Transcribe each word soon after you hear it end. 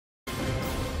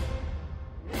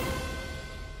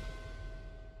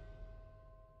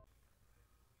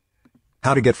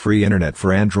How to get free internet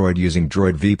for Android using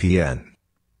DROID VPN.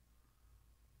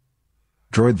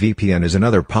 DROID VPN is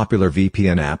another popular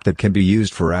VPN app that can be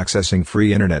used for accessing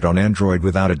free internet on Android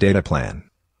without a data plan.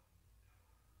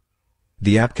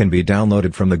 The app can be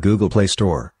downloaded from the Google Play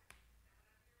Store.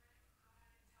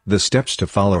 The steps to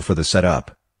follow for the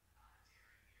setup.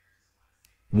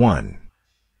 1.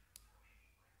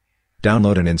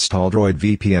 Download and install DROID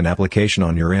VPN application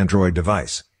on your Android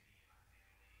device.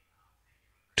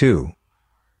 2.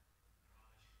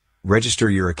 Register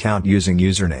your account using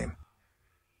username,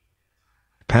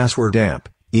 password, app,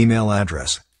 email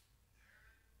address.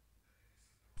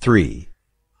 3.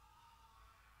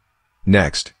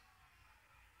 Next.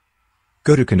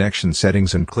 Go to Connection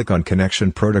Settings and click on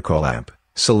Connection Protocol App,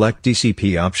 select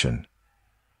DCP option.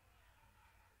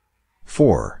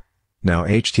 4. Now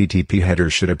HTTP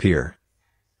headers should appear.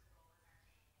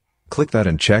 Click that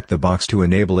and check the box to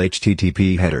enable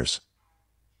HTTP headers.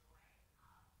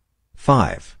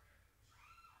 5.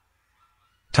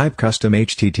 Type custom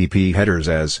HTTP headers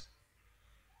as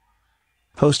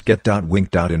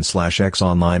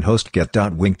hostget.wink.in/xonline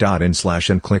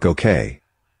hostget.wink.in/ and click OK.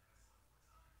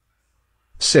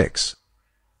 6.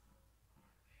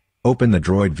 Open the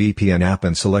DROID VPN app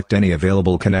and select any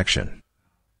available connection.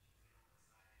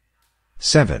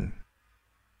 7.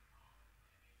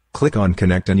 Click on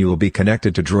Connect and you will be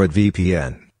connected to DROID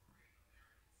VPN.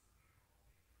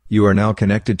 You are now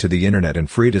connected to the internet and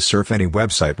free to surf any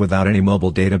website without any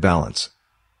mobile data balance.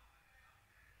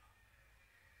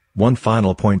 One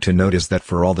final point to note is that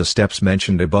for all the steps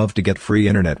mentioned above to get free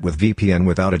internet with VPN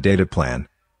without a data plan,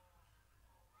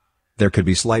 there could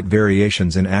be slight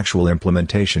variations in actual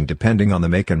implementation depending on the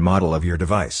make and model of your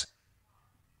device.